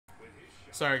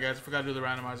Sorry guys, I forgot to do the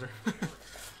randomizer.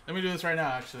 Let me do this right now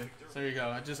actually. So there you go.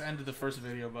 I just ended the first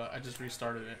video, but I just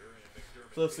restarted it.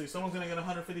 So let's see. Someone's going to get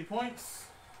 150 points.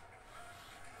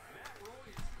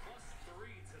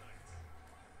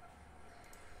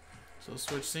 So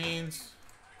switch scenes.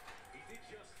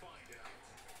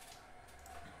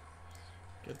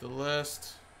 Get the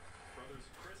list.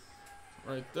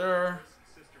 Right there.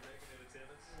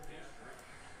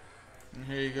 And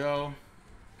here you go.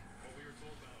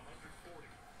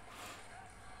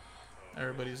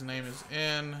 Everybody's name is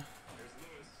in.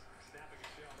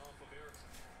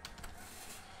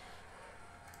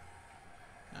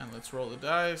 And let's roll the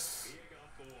dice.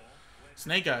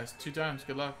 Snake eyes, 2 times.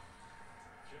 Good luck.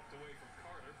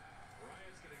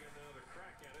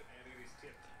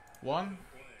 1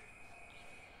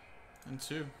 and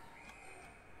 2.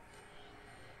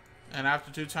 And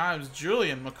after 2 times,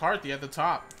 Julian McCarthy at the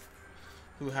top,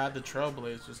 who had the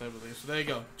Trailblazers, I believe. So there you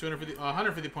go.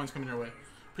 150 points coming your way.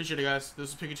 Appreciate it, guys. This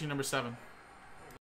is Pikachu number 7.